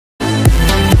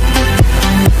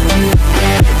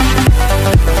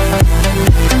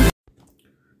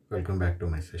Welcome back to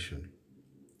my session.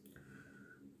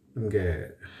 ನಿಮಗೆ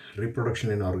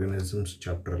reproduction ಇನ್ organisms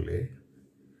ಚಾಪ್ಟ್ರಲ್ಲಿ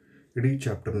ಇಡೀ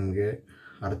chapter ನಿಮಗೆ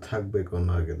ಅರ್ಥ ಆಗಬೇಕು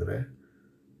ಅನ್ನೋಗಿದ್ರೆ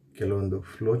ಕೆಲವೊಂದು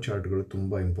ಫ್ಲೋ ಚಾರ್ಟ್ಗಳು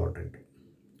ತುಂಬ ಇಂಪಾರ್ಟೆಂಟ್.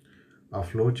 ಆ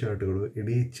ಫ್ಲೋ ಚಾರ್ಟ್ಗಳು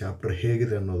ಇಡೀ ಚಾಪ್ಟರ್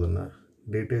ಹೇಗಿದೆ ಅನ್ನೋದನ್ನು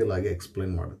ಡೀಟೇಲ್ ಆಗಿ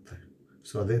ಎಕ್ಸ್ಪ್ಲೇನ್ ಮಾಡುತ್ತೆ.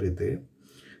 ಸೊ ಅದೇ ರೀತಿ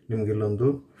ನಿಮಗಿಲ್ಲೊಂದು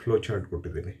ಫ್ಲೋ ಚಾರ್ಟ್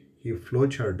ಕೊಟ್ಟಿದ್ದೀನಿ. ಈ ಫ್ಲೋ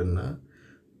ಚಾರ್ಟನ್ನು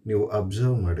ನೀವು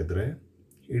ಅಬ್ಸರ್ವ್ ಮಾಡಿದರೆ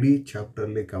ಇಡೀ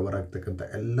ಚಾಪ್ಟರಲ್ಲಿ ಕವರ್ ಆಗ್ತಕ್ಕಂಥ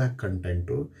ಎಲ್ಲ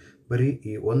ಕಂಟೆಂಟು ಬರೀ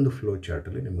ಈ ಒಂದು ಫ್ಲೋ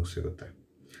ಚಾರ್ಟಲ್ಲಿ ನಿಮಗೆ ಸಿಗುತ್ತೆ.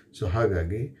 ಸೊ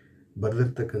ಹಾಗಾಗಿ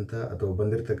ಬರೆದಿರ್ತಕ್ಕಂಥ ಅಥವಾ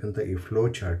ಬಂದಿರತಕ್ಕಂಥ ಈ ಫ್ಲೋ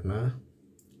ಚಾರ್ಟ್ನ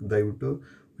ದಯವಿಟ್ಟು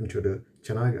ಒಂಚೂರು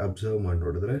ಚೆನ್ನಾಗಿ ಅಬ್ಸರ್ವ್ ಮಾಡಿ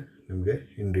ನೋಡಿದ್ರೆ ನಿಮಗೆ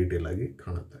ಇನ್ ಡೀಟೇಲ್ ಆಗಿ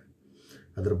ಕಾಣುತ್ತೆ.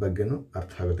 ಅದ್ರ ಬಗ್ಗೆನೂ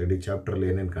ಅರ್ಥ ಆಗುತ್ತೆ ಇಡೀ ಚಾಪ್ಟ್ರಲ್ಲಿ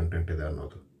ಏನೇನು ಕಂಟೆಂಟ್ ಇದೆ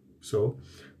ಅನ್ನೋದು. ಸೊ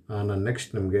ನಾನು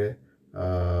ನೆಕ್ಸ್ಟ್ ನಿಮಗೆ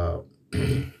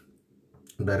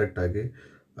ಡೈರೆಕ್ಟಾಗಿ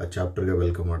ಆ ಚಾಪ್ಟರ್ಗೆ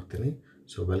ವೆಲ್ಕಮ್ ಮಾಡ್ತೀನಿ.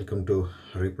 So welcome to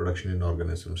Reproduction in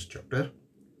Organisms chapter.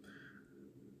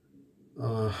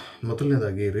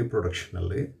 ಮೊದಲನೇದಾಗಿ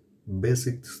ರಿಪ್ರೊಡಕ್ಷನಲ್ಲಿ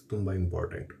ಬೇಸಿಕ್ಸ್ ತುಂಬ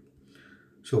important.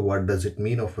 So what does it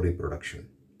mean of reproduction?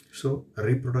 So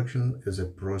reproduction is a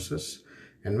process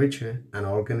in which an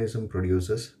organism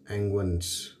produces young ones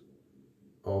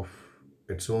of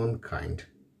its own kind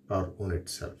or on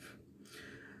itself.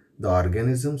 The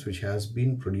organisms which has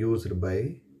been produced by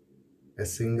a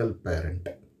single parent,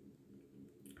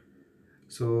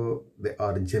 so they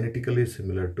are genetically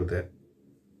similar to their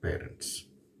parents.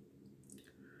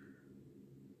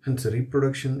 Hence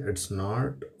reproduction, it's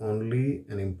not only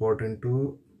an important to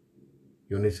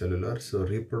unicellular. So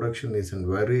reproduction is a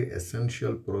very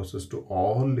essential process to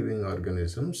all living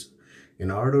organisms in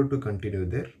order to continue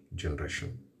their generation.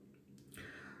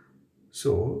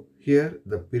 So here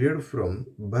the period from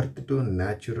birth to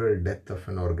natural death of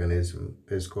an organism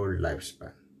is called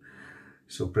lifespan.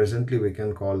 So presently we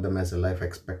can call them as a life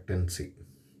expectancy.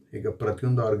 ಈಗ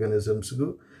ಪ್ರತಿಯೊಂದು ಆರ್ಗನಿಸಮ್ಸ್ಗೂ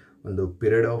ಒಂದು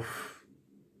period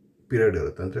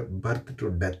ಇರುತ್ತೆ. ಅಂದರೆ birth to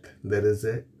death there is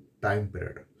A time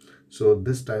period. So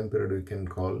this time period we can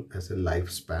call as A life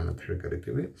span ಅಂತ ಹೇಳಿ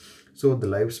ಕರಿತೀವಿ. So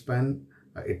the life span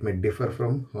it may differ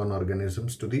from one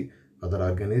organisms to the other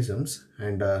organisms.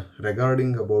 And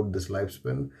regarding about this life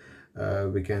span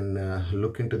we can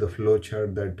look in to the flow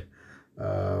chart that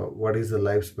what is the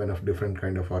lifespan of different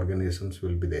kind of organisms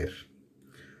will be there.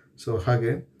 So hage,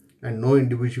 and no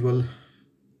individual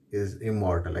is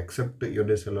immortal except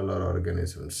unicellular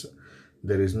organisms.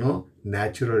 There is no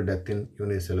natural death in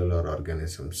unicellular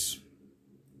organisms.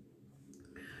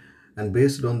 And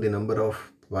based on the number of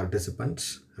participants,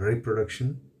 reproduction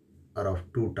are of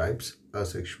two types,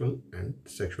 asexual and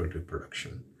sexual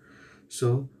reproduction. So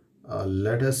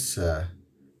let us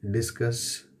discuss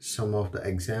some of the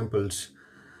examples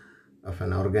of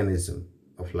an organism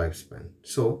of lifespan.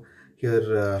 So here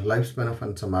lifespan of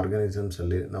some organisms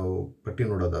alli ನಾವು ಪಟ್ಟಿ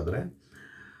ನೋಡೋದಾದರೆ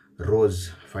rose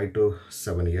 5 to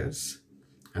 7 years,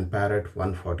 and parrot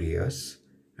 140 years,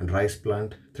 and rice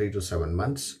plant 3 to 7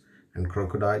 months, and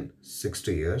crocodile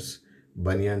 60 years,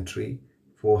 banyan tree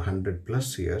 400 plus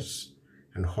years,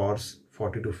 and horse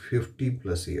 40 to 50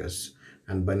 plus years,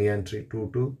 and banana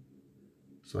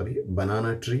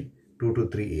tree 2 to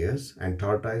 3 years, and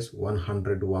tortoise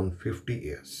 100 to 150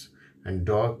 years, and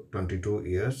dog 22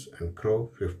 years, and crow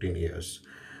 15 years,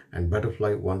 and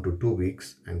butterfly 1 to 2 weeks,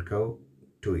 and cow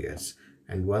 2 years.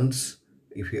 And once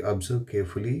if you observe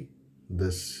carefully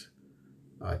this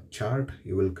chart,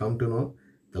 you will come to know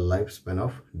the lifespan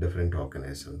of different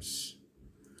organisms.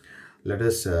 Let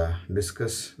us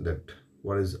discuss that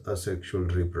what is asexual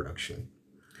reproduction.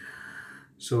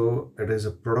 So it is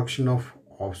a production of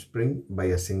offspring by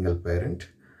a single parent.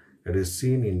 It is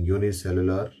seen in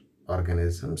unicellular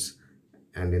organisms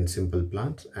and in simple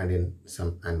plants and in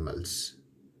some animals.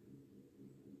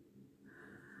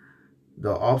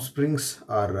 The offsprings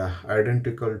are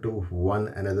identical to one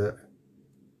another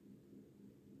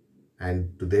and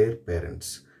to their parents,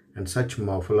 and such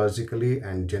morphologically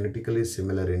and genetically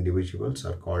similar individuals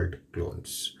are called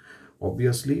clones.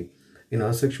 Obviously, in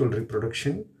asexual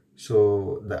reproduction, so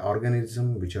the organism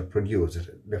which are produced,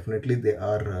 definitely they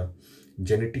are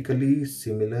genetically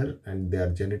similar and they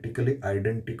are genetically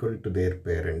identical to their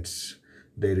parents.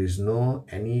 There is no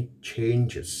any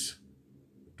changes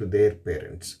to their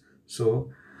parents. So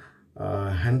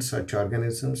hence such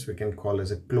organisms we can call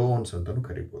as a clones antanu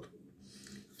karibodu.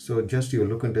 So just you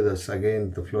look into this again,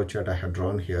 the flow chart I have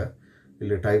drawn here.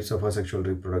 Illi types of asexual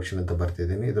reproduction anta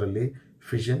bartidini. Idralli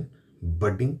fission,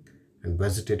 budding and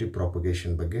vegetative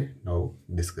propagation ಬಗ್ಗೆ ನಾವು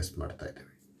discuss ಮಾಡ್ತಾ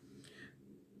ಇದ್ದೇವೆ.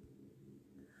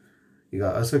 ಈಗ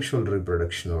asexual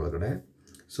reproduction ಒಳಗಡೆ,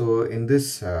 so in this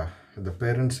the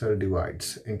parent cell divides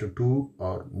into 2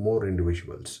 or more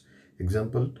individuals.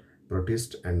 Example,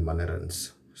 protist and monerans.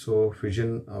 So fission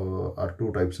are two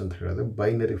types ಅಂತ ಹೇಳಿದ್ರೆ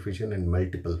binary fission and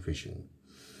multiple fission.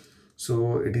 So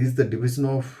it is the division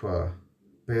of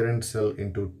parent cell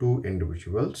into two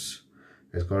individuals.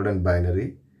 It's called a binary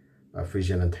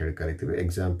fission ಅಂತ ಹೇಳಿ ಕರಿತೀವಿ.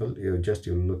 Example,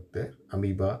 you look there,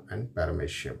 amoeba and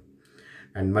paramecium.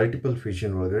 And multiple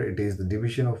fission order, it is the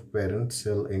division of parent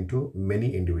cell into many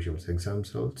individuals.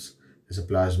 Examples is a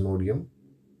plasmodium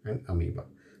and amoeba.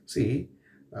 See,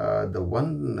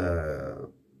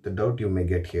 the doubt you may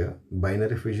get here,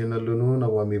 binary fission allunu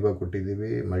ನಾವು amoeba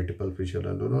ಕೊಟ್ಟಿದ್ದೀವಿ, multiple fission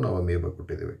allunu ನಾವು amoeba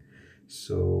ಕೊಟ್ಟಿದ್ದೀವಿ.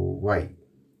 So why?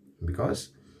 Because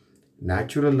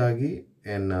natural ಆಗಿ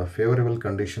in favorable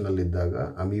condition ಅಲ್ಲಿ ಇದ್ದಾಗ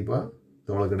amoeba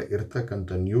ಒಳಗಡೆ ಇರತಕ್ಕಂತ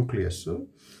nucleus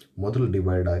ಮೊದಲು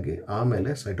ಡಿವೈಡ್ ಆಗಿ ಆಮೇಲೆ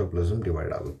ಸೈಟೋಪ್ಲಾಸಮ್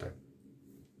ಡಿವೈಡ್ ಆಗುತ್ತೆ.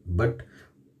 ಬಟ್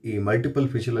ಈ ಮಲ್ಟಿಪಲ್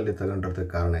ಫಿಶನ್ ಅಲ್ಲಿ ತಗೊಂಡಿರೋ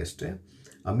ಕಾರಣ ಇಷ್ಟೇ,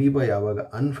 ಅಮೀಬಾ ಯಾವಾಗ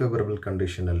ಅನ್ಫೇವರಬಲ್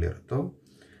ಕಂಡೀಷನ್ ಅಲ್ಲಿ ಇರುತ್ತೋ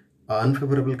ಆ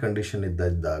ಅನ್ಫೇವರಬಲ್ ಕಂಡೀಷನ್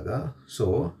ಇದ್ದಾಗ ಸೊ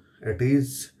ಇಟ್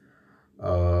ಈಸ್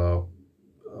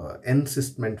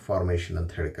ಎನ್ಸಿಸ್ಟ್ಮೆಂಟ್ ಫಾರ್ಮೇಷನ್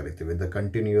ಅಂತ ಹೇಳಿ ಕರಿತೀವಿ. The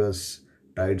continuous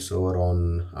tides over on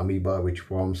amoeba which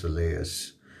forms layers.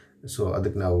 So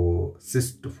ಅದಕ್ಕೆ ನಾವು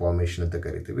ಸಿಸ್ಟ್ ಫಾರ್ಮೇಷನ್ ಅಂತ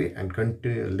ಕರಿತೀವಿ. And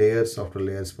layers after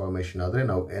layers formation ಆದರೆ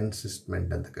ನಾವು ಎನ್ಸಿಸ್ಟ್ಮೆಂಟ್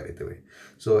ಅಂತ ಕರಿತೀವಿ.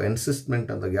 ಸೊ ಎನ್ಸಿಸ್ಟ್ಮೆಂಟ್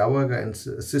ಅಂದಾಗ ಯಾವಾಗ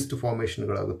ಸಿಸ್ಟ್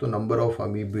ಫಾರ್ಮೇಷನ್ಗಳಾಗುತ್ತೋ ನಂಬರ್ ಆಫ್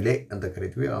ಅಮೀಬಿಲೆ ಅಂತ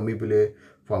ಕರಿತೀವಿ. ಅಮೀಬಿಲೆ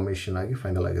ಫಾರ್ಮೇಷನ್ ಆಗಿ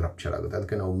ಫೈನಲ್ ಆಗಿ ರಪ್ಚರ್ ಆಗುತ್ತೆ.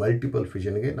 ಅದಕ್ಕೆ ನಾವು ಮಲ್ಟಿಪಲ್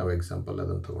ಫಿಷನ್ಗೆ ನಾವು ಎಕ್ಸಾಂಪಲ್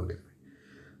ಅದನ್ನು ತೊಗೊಂಡಿದ್ವಿ.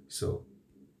 ಸೊ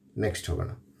ನೆಕ್ಸ್ಟ್ ಹೋಗೋಣ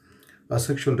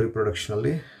asexual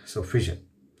ರಿಪ್ರೊಡಕ್ಷನಲ್ಲಿ. So fission.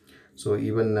 So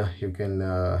even you can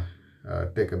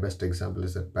take a best example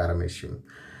is the ಪ್ಯಾರಾಮೆಸಿಯಮ್.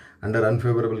 Under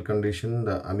unfavorable condition,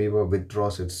 the amoeba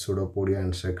withdraws its pseudopodia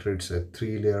and secretes a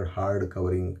 3-layer hard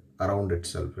covering around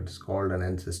itself. It is called an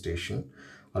encystation.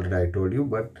 Already I told you,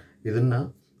 but ಇದನ್ನು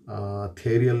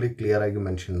ಥಿಯರಿಯಲ್ಲಿ clear ಆಗಿ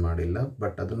mention ಮಾಡಿಲ್ಲ.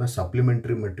 But ಅದನ್ನು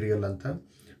supplementary material ಅಂತ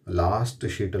last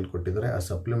ಶೀಟಲ್ಲಿ ಕೊಟ್ಟಿದ್ದಾರೆ. ಆ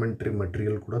supplementary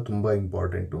material ಕೂಡ ತುಂಬ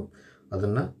important.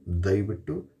 ಅದನ್ನು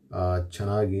ದಯವಿಟ್ಟು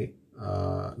ಚೆನ್ನಾಗಿ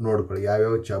ನೋಡ್ಕೊಳ್ಳಿ.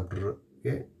 ಯಾವ್ಯಾವ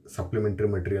ಚಾಪ್ಟರ್ಗೆ ಸಪ್ಲಿಮೆಂಟ್ರಿ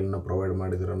ಮೆಟೀರಿಯಲ್ನ ಪ್ರೊವೈಡ್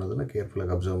ಮಾಡಿದ್ರು ಅನ್ನೋದನ್ನು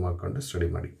ಕೇರ್ಫುಲ್ಲಾಗಿ ಅಬ್ಸರ್ವ್ ಮಾಡಿಕೊಂಡು ಸ್ಟಡಿ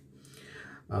ಮಾಡಿ.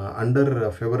 Under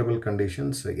favorable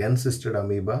conditions, encysted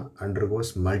amoeba undergoes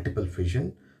multiple fission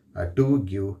to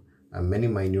give many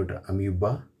minute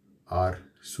amoeba or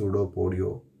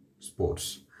pseudopodiospores.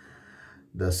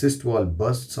 The cyst wall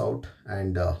bursts out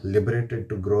and liberated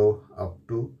to grow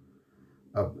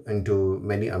up into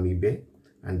many amoebae,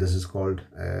 and this is called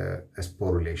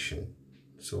sporulation.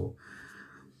 So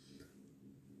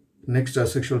next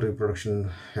asexual reproduction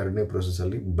ಎರಡನೇ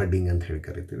ಪ್ರೊಸೆಸ್ಸಲ್ಲಿ budding ಅಂತ ಹೇಳಿ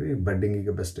ಕರಿತೀವಿ.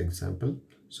 ಬಡ್ಡಿಂಗಿಗೆ best example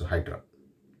so hydra.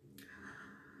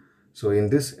 So in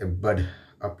this A ಬಡ್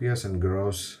appears and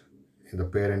gross in the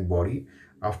parent body.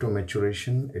 After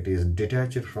maturation it is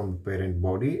detached from the parent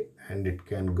body and it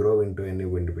can grow in to any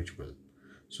individual.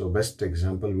 So best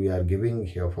example we are giving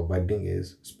here for budding is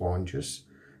sponges,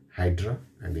 hydra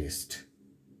and East.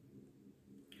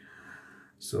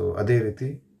 So ಅದೇ ರೀತಿ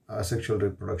asexual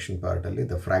reproduction part alli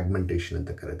the fragmentation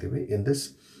anta karitivi. In this,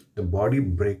 the body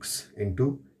breaks into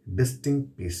distinct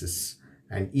pieces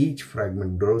and each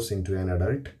fragment grows into an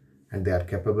adult and they are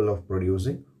capable of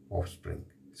producing offspring.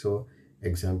 So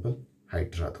example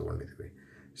hydra tagondidhivi.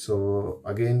 So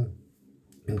again,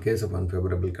 in case of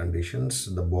unfavorable conditions,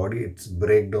 the body it's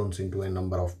breakdowns into a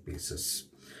number of pieces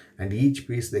and each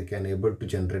piece they can able to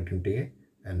generate into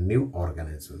a new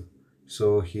organism. So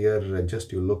here just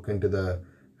you look into the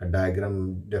diagram,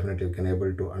 definitely you can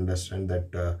able to understand that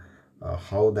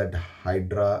how that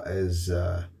hydra is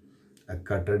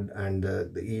cutted, and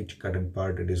each cutted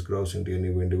part it is grows into a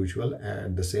new individual.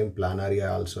 And the same planaria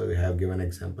also we have given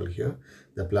example here.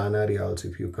 The planaria also,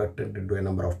 if you cut it into a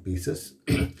number of pieces,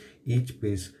 each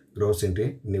piece grows into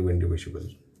a new individual.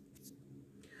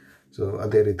 So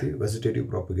ಅದೇ ರೀತಿ vegetative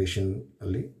propagation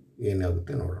ಅಲ್ಲಿ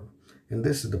ಏನಾಗುತ್ತೆ ನೋಡೋಣ. In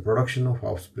this, the production of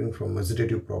offspring from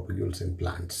vegetative propagules in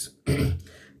plants.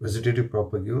 Vegetative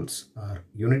propagules are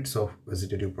units of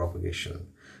vegetative propagation.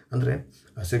 Andre,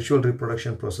 a sexual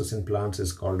reproduction process in plants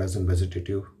is called as a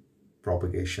vegetative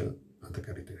propagation.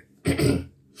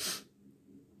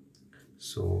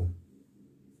 So,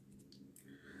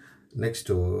 next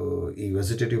to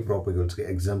vegetative propagules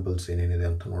examples in any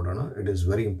it is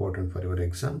very important for your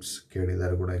exams.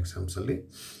 Exams.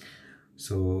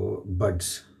 So, buds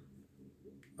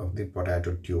of the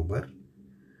potato tuber,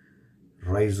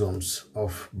 rhizomes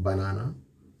of banana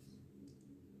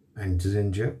and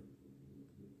ginger.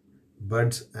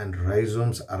 Buds and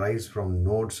rhizomes arise from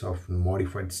nodes of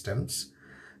modified stems.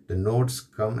 The nodes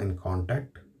come in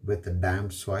contact with damp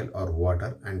soil or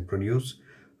water and produce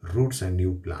roots and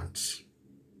new plants.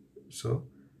 So,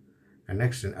 and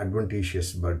next, in adventitious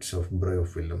buds of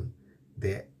bryophyllum,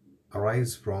 they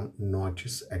arise from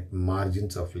notches at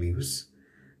margins of leaves,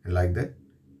 and like that,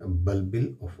 a bulbil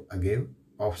of agave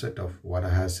offset of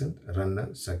varahascent, runner,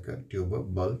 sucker, tuber,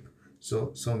 bulb.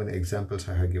 So many examples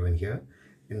I have given here.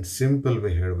 In simple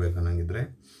way ಹೇಳಬೇಕಂಗಿದ್ರೆ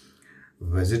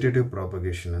vegetative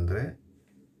propagation andre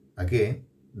again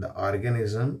the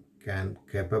organism can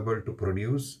capable to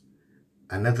produce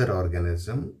another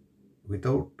organism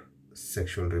without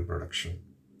sexual reproduction.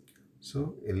 So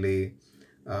illi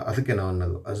ಅದಕ್ಕೆ ನಾವು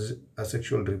ಅನ್ನೋದು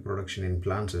asexual reproduction in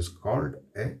plants is called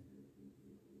a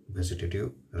vegetative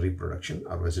reproduction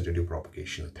or vegetative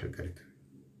propagation ಅಂತ ಹೇಳಿ ಕರೀತೀವಿ.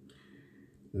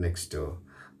 Next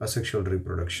asexual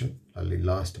reproduction ಅಲ್ಲಿ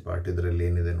last part ಇದರಲ್ಲಿ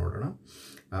ಏನಿದೆ ನೋಡೋಣ.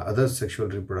 ಅದರ್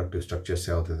ಸೆಕ್ಷುವಲ್ ರಿಪ್ರೊಡಕ್ಟಿವ್ ಸ್ಟ್ರಕ್ಚರ್ಸ್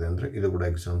ಯಾವುದಿದೆ ಅಂದರೆ ಇದು ಕೂಡ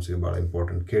ಎಕ್ಸಾಮ್ಸ್ಗೆ ಭಾಳ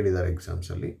ಇಂಪಾರ್ಟೆಂಟ್ ಕೇಳಿದ್ದಾರೆ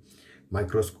ಎಕ್ಸಾಮ್ಸಲ್ಲಿ.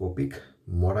 Microscopic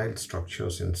ಮೊರೈಲ್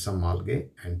structures in some algae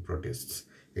and ಪ್ರೊಟಿಸ್ಟ್ಸ್.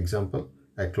 Example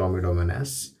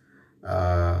Chlamydomonas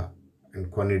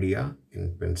and Conidia in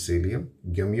Penicillium,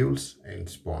 Gemmules and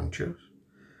Sponges.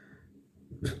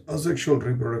 Asexual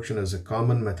reproduction is a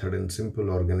common method in simple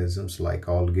organisms like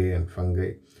algae and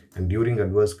fungi, and during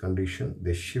adverse condition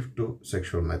they shift to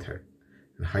sexual method.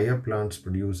 And higher plants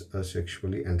produce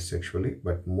asexually and sexually,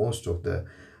 but most of the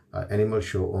animals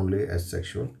show only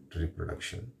asexual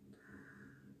reproduction.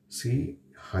 See,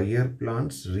 higher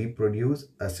plants reproduce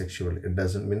asexually. It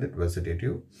doesn't mean that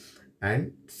vegetative and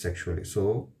sexually. So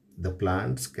the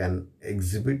plants can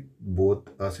exhibit both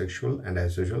asexual and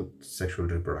asexual sexual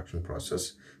reproduction process,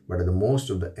 but the most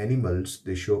of the animals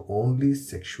they show only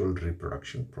sexual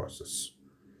reproduction process.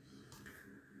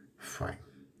 Fine.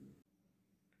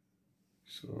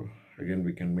 So again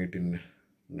we can meet in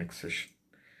next session.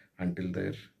 Until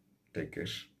there, take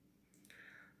care.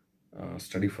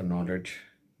 Study for knowledge,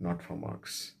 not for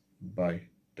marks. Bye.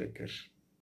 Take care.